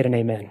Christ. Can I get an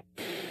amen?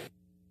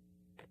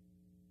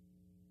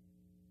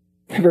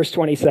 Verse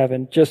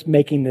 27, just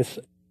making this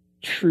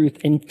truth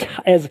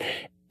as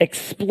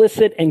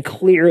explicit and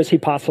clear as he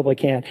possibly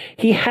can.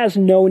 He has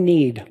no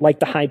need, like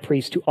the high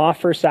priest, to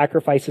offer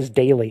sacrifices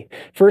daily.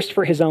 First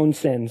for his own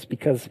sins,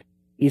 because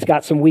he's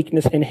got some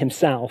weakness in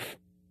himself.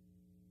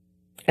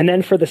 And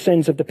then for the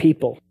sins of the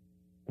people.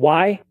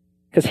 Why?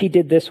 Because he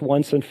did this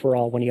once and for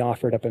all when he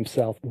offered up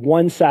himself.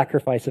 One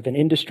sacrifice of an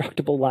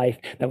indestructible life.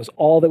 That was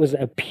all that was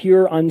a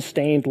pure,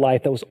 unstained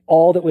life. That was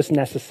all that was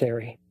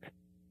necessary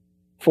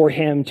for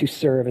him to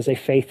serve as a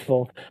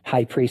faithful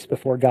high priest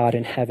before God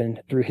in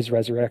heaven through his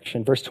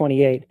resurrection. Verse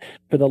 28,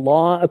 for the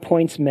law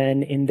appoints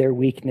men in their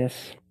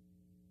weakness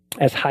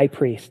as high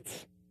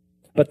priests,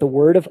 but the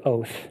word of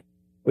oath,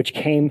 which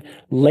came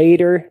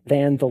later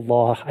than the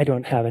law. I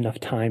don't have enough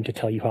time to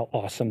tell you how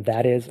awesome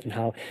that is and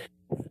how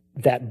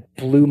that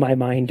blew my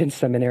mind in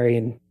seminary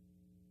and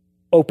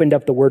opened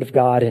up the Word of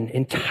God in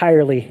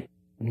entirely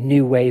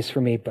new ways for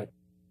me, but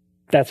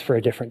that's for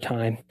a different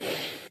time.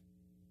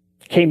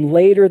 Came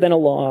later than the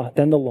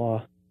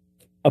law,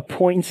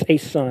 appoints a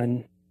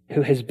son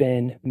who has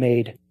been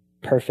made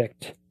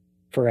perfect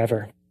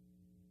forever.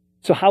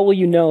 So how will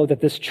you know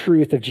that this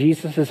truth of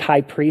Jesus' high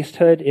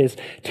priesthood is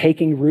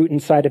taking root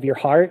inside of your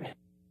heart?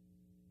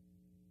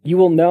 You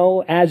will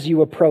know as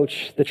you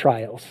approach the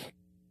trials.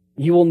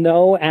 You will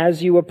know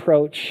as you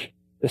approach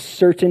the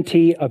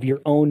certainty of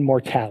your own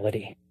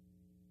mortality,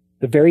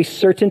 the very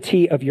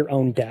certainty of your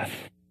own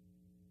death.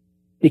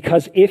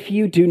 Because if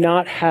you do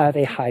not have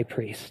a high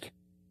priest,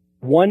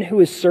 one who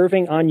is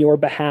serving on your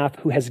behalf,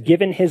 who has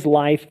given his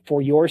life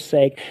for your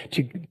sake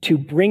to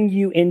bring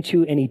you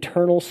into an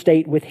eternal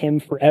state with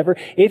him forever,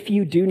 if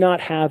you do not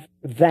have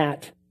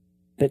that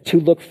to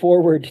look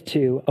forward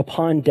to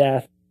upon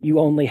death, you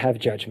only have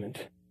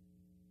judgment.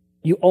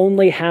 You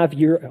only have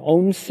your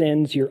own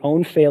sins, your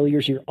own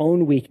failures, your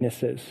own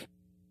weaknesses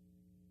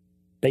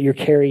that you're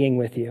carrying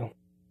with you,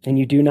 and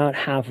you do not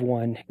have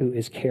one who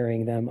is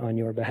carrying them on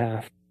your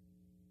behalf.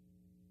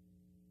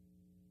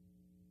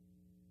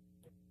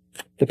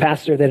 The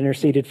pastor that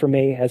interceded for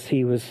me as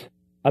he was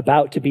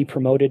about to be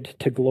promoted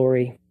to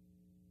glory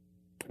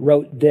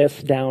wrote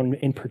this down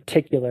in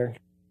particular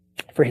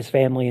for his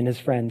family and his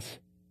friends.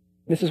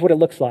 This is what it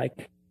looks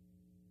like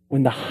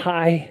when the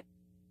high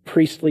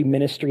priestly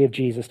ministry of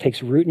Jesus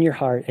takes root in your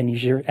heart and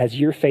as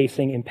you're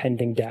facing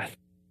impending death.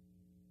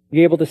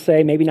 You're able to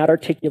say, maybe not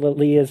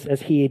articulately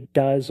as he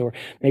does, or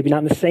maybe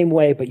not in the same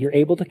way, but you're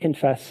able to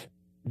confess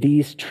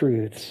these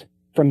truths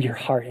from your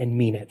heart and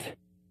mean it.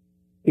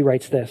 He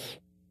writes this: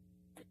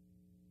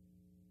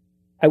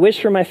 I wish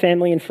for my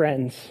family and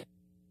friends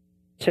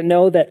to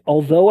know that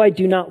although I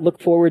do not look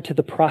forward to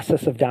the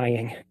process of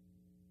dying,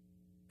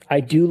 I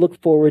do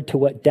look forward to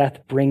what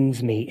death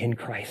brings me in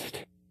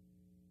Christ.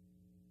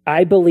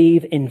 I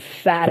believe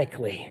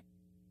emphatically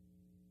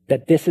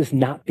that this is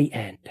not the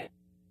end.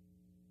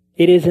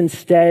 It is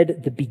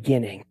instead the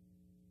beginning,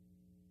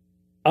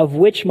 of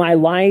which my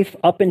life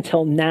up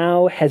until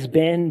now has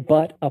been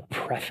but a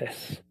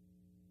preface.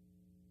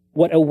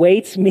 What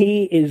awaits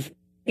me is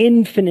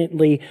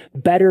infinitely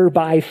better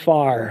by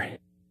far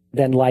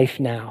than life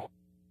now.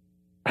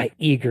 I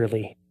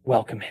eagerly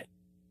welcome it.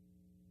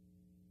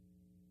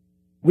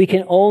 We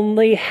can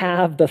only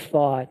have the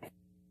thought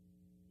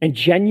and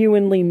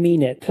genuinely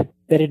mean it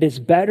that it is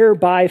better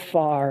by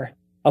far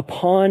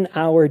upon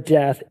our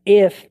death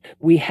if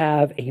we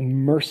have a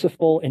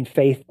merciful and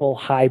faithful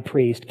high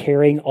priest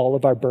carrying all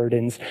of our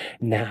burdens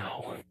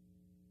now.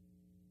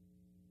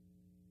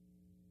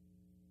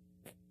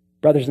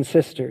 Brothers and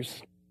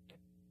sisters,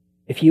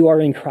 if you are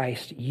in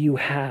Christ, you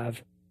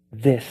have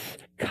this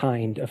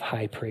kind of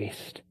high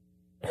priest,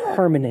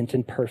 permanent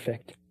and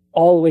perfect,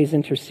 always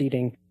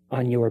interceding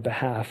on your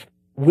behalf,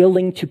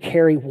 willing to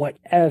carry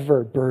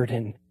whatever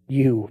burden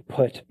you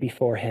put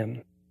before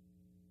him.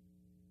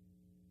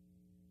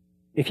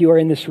 If you are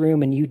in this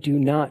room and you do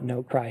not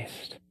know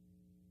Christ,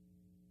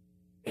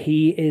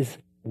 he is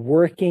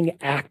working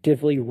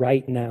actively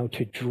right now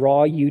to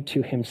draw you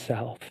to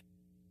himself,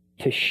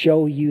 to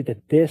show you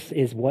that this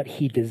is what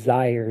he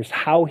desires,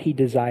 how he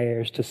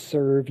desires to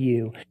serve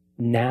you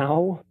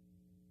now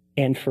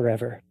and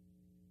forever.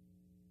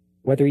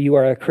 Whether you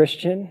are a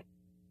Christian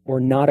or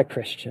not a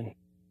Christian,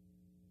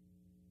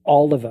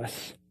 all of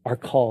us are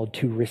called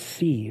to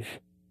receive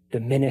the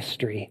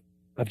ministry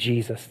of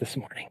Jesus this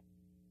morning.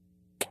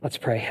 Let's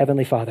pray.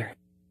 Heavenly Father,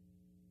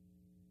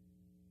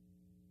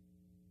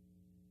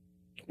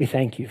 we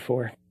thank you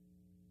for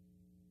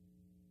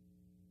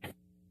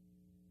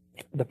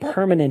the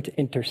permanent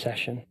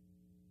intercession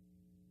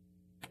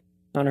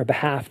on our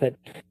behalf, that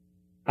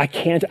I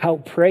can't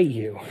outpray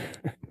you.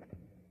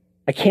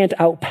 I can't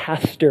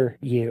outpastor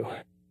you.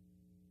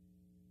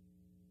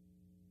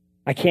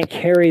 I can't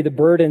carry the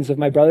burdens of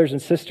my brothers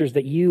and sisters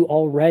that you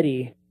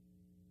already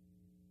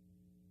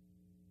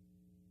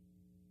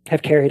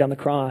have carried on the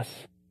cross.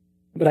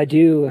 But I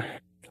do,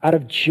 out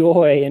of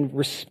joy and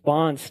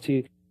response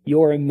to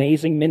your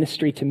amazing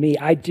ministry to me,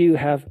 I do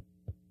have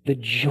the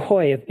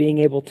joy of being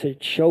able to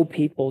show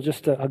people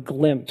just a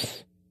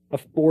glimpse, a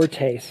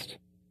foretaste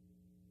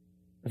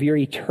of your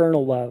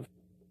eternal love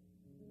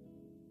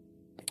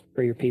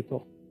for your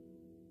people.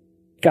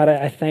 God,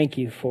 I thank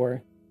you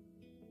for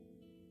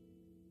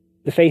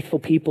the faithful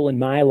people in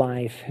my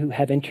life who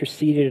have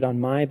interceded on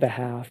my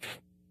behalf,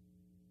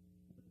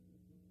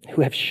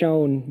 who have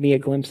shown me a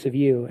glimpse of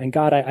you. And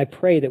God, I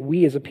pray that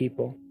we as a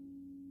people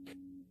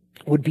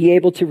would be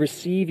able to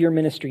receive your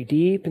ministry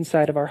deep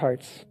inside of our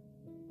hearts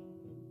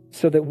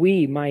so that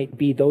we might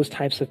be those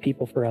types of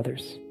people for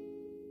others.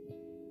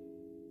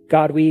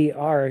 God, we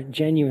are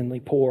genuinely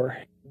poor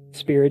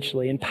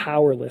spiritually and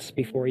powerless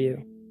before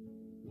you.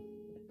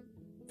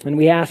 And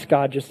we ask,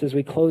 God, just as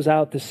we close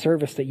out this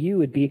service, that you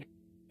would be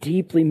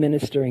deeply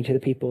ministering to the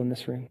people in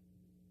this room,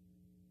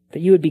 that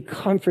you would be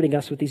comforting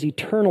us with these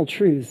eternal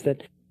truths,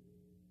 that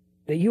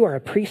you are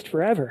a priest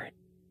forever.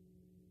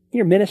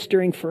 You're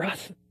ministering for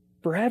us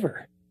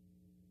forever.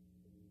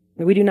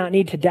 That we do not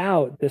need to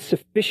doubt the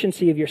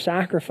sufficiency of your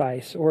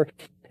sacrifice or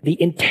the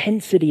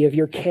intensity of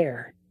your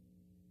care,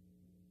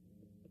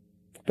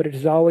 but it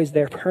is always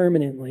there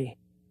permanently,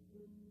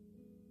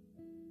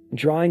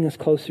 drawing us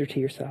closer to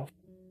yourself,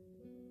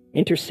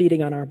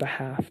 interceding on our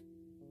behalf.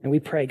 And we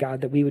pray,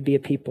 God, that we would be a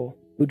people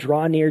who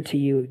draw near to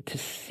you to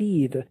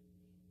see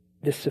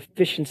the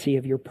sufficiency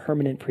of your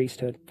permanent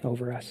priesthood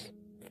over us.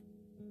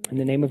 In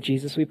the name of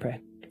Jesus we pray.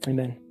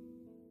 Amen.